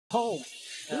Oh,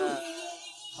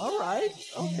 all right,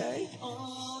 okay.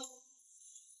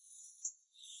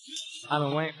 I've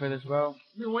been waiting for this, bro.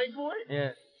 You been waiting for it?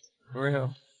 Yeah, for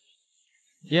real.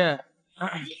 Yeah.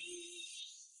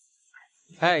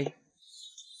 Hey.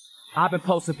 I've been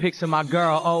posting pics of my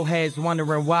girl, old heads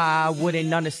wondering why. I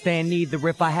wouldn't understand neither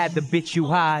if I had the bitch you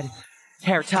hide.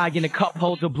 Hair tied in a cup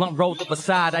holder, blunt rolled up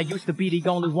beside. I used to be the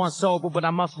only one sober, but I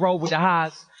must roll with the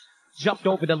highs. Jumped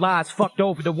over the lies, fucked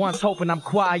over the ones hoping I'm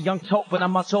quiet. Young tote, but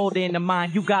I'm much older in the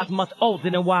mind. You guys much older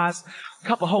than wise.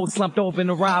 Couple hoes slumped over in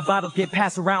the ride. Bottles get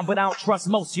passed around, but I don't trust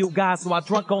most of you guys. So I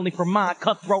drunk only for mine.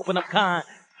 Cutthroat, but I'm kind.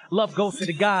 Love goes to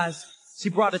the guys. She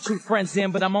brought her 2 friends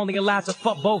in, but I'm only allowed to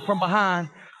fuck both from behind.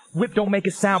 Whip don't make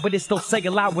a sound, but it still say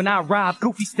a lot when I arrive.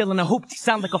 Goofy still in a hoop, he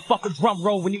sound like a fucking drum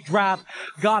roll when you drive.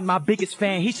 God, my biggest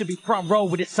fan, he should be front row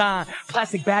with his sign.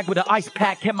 Plastic bag with an ice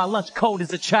pack, kept my lunch cold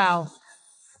as a child.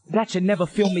 That should never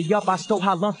fill me up. I stole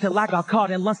hot lunch till I got caught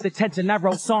in lunch detention. I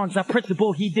wrote songs. Our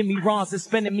principal, he did me wrong,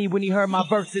 suspended me when he heard my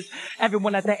verses.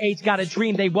 Everyone at that age got a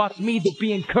dream. They watched me to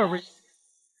be encouraged.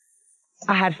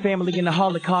 I had family in the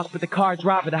Holocaust, but the car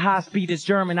driver, the high speed is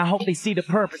German. I hope they see the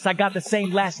purpose. I got the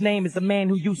same last name as the man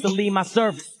who used to lead my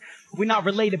service. We're not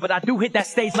related, but I do hit that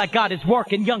stage like God is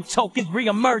working. Young Toke is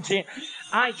re-emerging.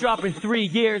 I ain't dropping 3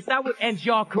 years. That would end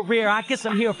your career. I guess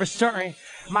I'm here for certain.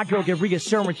 My girl get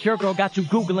reassurance. Your girl got you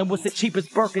Googling what's the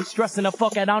cheapest Birkin. Stressing the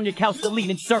fuck out on your couch,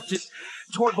 deleting searches.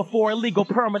 Tour before illegal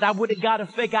permit. I would've got a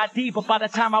fake ID, but by the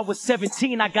time I was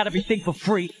 17, I got everything for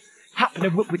free. Hop in the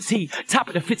whip with tea, top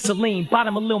of the fit Celine,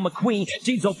 bottom of Lil McQueen,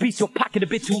 jeans obese, your pocket a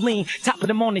bit too lean, top of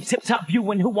the morning, tip-top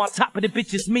view, and who on top of the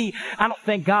bitch is me. I don't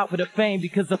thank God for the fame,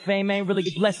 because the fame ain't really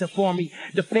a blessing for me.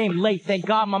 The fame late, thank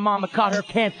God my mama caught her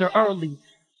cancer early.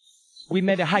 We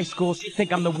met in high school, she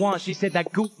think I'm the one, she said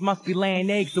that goof must be laying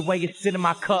eggs the way it sit in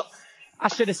my cup. I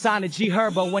should have signed a G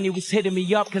Herbo when he was hitting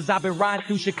me up, cause I've been riding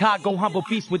through Chicago, humble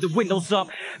beast with the windows up.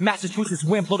 Massachusetts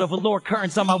wind blow the velour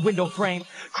curtains on my window frame.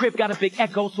 Crib got a big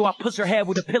echo, so I push her head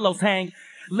where the pillows hang.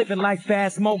 Living life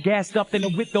fast, more gassed up than the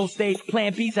with those days.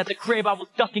 Playing beats at the crib, I was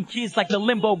ducking kids like the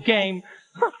limbo game.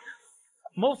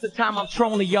 Most of the time I'm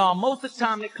trolling y'all. Most of the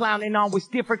time the clowning always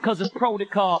different cause it's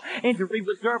protocol. Injury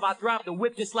reserve, I drive the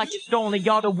whip just like it's stolen.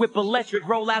 Y'all the whip electric,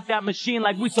 roll out that machine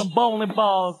like we some bowling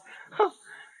balls.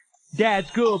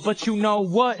 Dad's good, but you know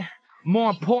what? More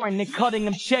important than cutting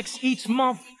them checks each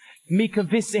month, me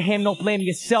convincing him don't blame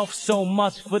yourself so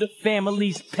much for the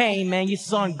family's pain, man. Your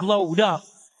son glowed up.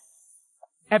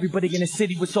 Everybody in the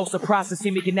city was so surprised to see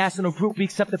me get national groupie,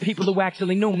 except the people who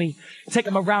actually knew me. Take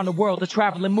them around the world, a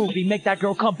traveling movie. Make that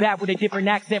girl come back with a different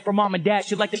accent from mom and dad.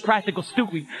 She like the practical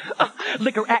Stewie.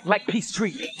 Liquor act like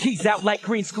Peachtree. Tease out like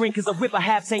green screen, cause the whip I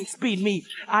have ain't speed me.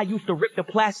 I used to rip the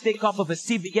plastic off of a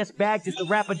CVS bag just to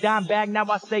wrap a dime bag. Now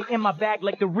I stay in my bag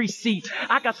like the receipt.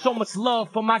 I got so much love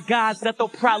for my guys that they'll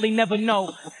probably never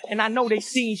know. And I know they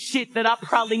seen shit that I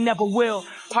probably never will.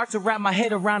 Hard to wrap my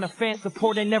head around a fan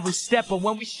supporting every step, but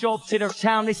when we show up to their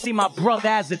town, they see my brother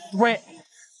as a threat.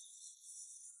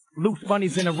 Loose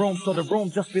bunnies in the room, so the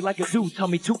room just be like a zoo. Tell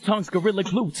me 2 tongues, gorilla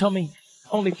glue. Tell me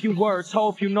only few words.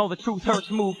 Hope you know the truth hurts.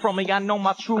 Move from me. I know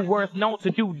my true worth. Known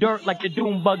to do dirt like the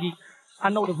doom buggy. I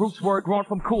know the roots were grown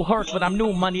from cool hurts, but I'm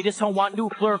new money. This home want new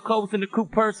flirt codes and the cool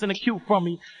purse and a cue from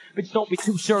me. Bitch, don't be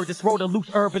too sure. Just roll a loose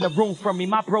herb in the room from me.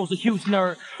 My bro's a huge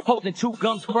nerd, holding 2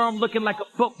 guns firm, looking like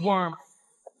a bookworm.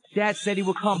 Dad said he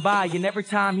would come by, and every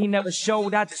time he never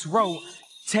showed, I just wrote.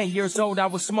 10 years old, I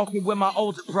was smoking with my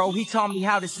older bro. He taught me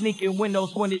how to sneak in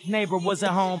windows when his neighbor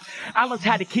wasn't home. I learned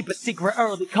how to keep a secret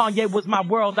early. Kanye was my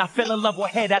world. I fell in love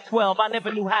with head at 12. I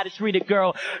never knew how to treat a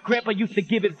girl. Grandpa used to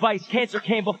give advice. Cancer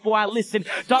came before I listened.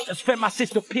 Doctors fed my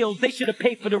sister pills. They should have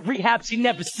paid for the rehab she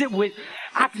never sit with.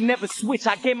 I could never switch.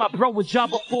 I gave my bro a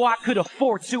job before I could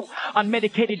afford to.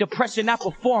 Unmedicated depression I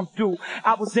performed through.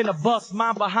 I was in a bus,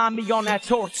 mom behind me on that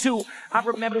tour too. I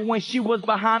remember when she was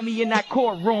behind me in that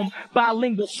courtroom.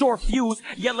 Bilingual, short fuse,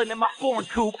 yelling in my foreign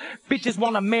coupe. Bitches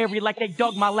wanna marry like they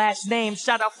dug my last name.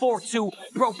 Shout out 4-2.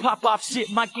 Bro, pop off shit,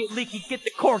 might get leaky, get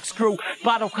the corkscrew.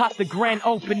 Bottle cost the grand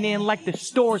opening like the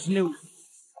stores knew.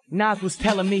 Nas was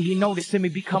telling me he noticed me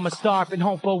become a star. Been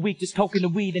home for a week just toking the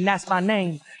weed and that's my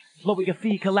name. Blowing a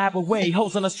fee, collab away.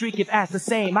 Hoes on the street give ass the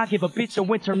same. I give a bitch a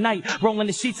winter night. Rolling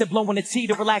the sheets and blowing the tea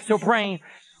to relax her brain.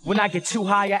 When I get too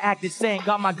high, I act insane.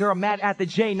 Got my girl mad at the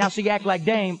J, now she act like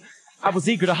Dame. I was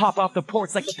eager to hop off the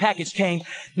porch like the package came.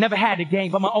 Never had a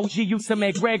game, but my OG used to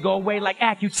make Red go away like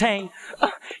Accutane.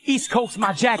 East Coast,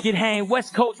 my jacket hang.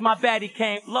 West Coast, my baddie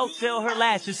came. Low till her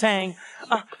lashes hang.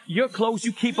 Your clothes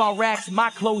you keep on racks. My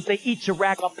clothes, they eat your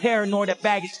rack. I'm paranoid at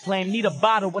baggage claim. Need a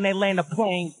bottle when they land a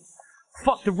plane.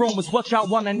 Fuck the rumors, what y'all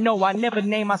wanna know? I never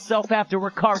named myself after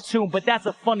a cartoon, but that's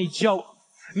a funny joke.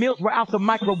 Meals were out the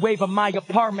microwave of my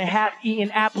apartment, half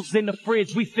eating apples in the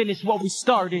fridge. We finished what we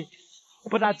started.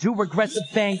 But I do regret some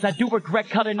things. I do regret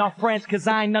cutting off friends, cause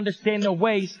I ain't understand their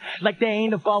ways. Like they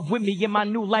ain't involved with me in my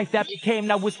new life that became.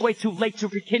 Now it's way too late to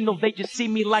rekindle. They just see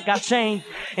me like I changed.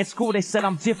 In school they said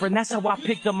I'm different. That's how I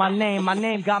picked up my name. My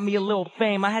name got me a little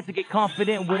fame. I had to get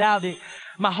confident without it.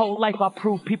 My whole life I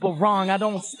proved people wrong. I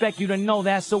don't expect you to know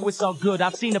that, so it's all good.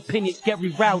 I've seen opinions get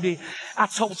rerouted. I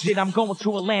told you that I'm going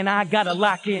to Atlanta, I gotta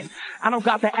lock in. I don't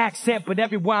got the accent, but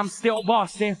everywhere I'm still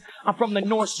Boston. I'm from the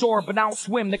North Shore, but I don't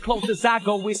swim. The closest I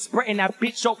go is spreading that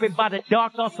bitch open by the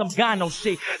dock on some gyno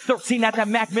shit. 13 at that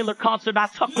Mac Miller concert, I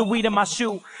tucked the weed in my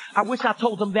shoe. I wish I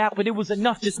told them that, but it was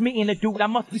enough just me and the dude. I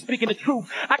must be speaking the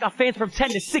truth. I got fans from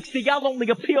 10 to 60. Y'all only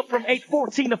appeal from age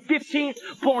 14 to 15.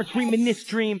 Born dreaming this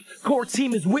dream. Core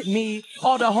team is with me.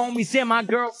 All the homies and my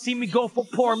girls see me go from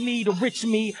poor me to rich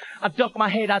me. I duck my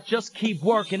head, I just keep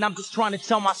working. I'm just trying to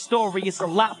tell my story. It's a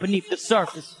lot beneath the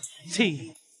surface.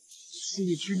 T.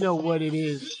 See it, you know what it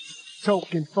is.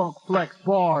 Token Funk Flex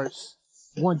bars.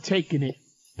 One taking it.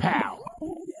 Pow.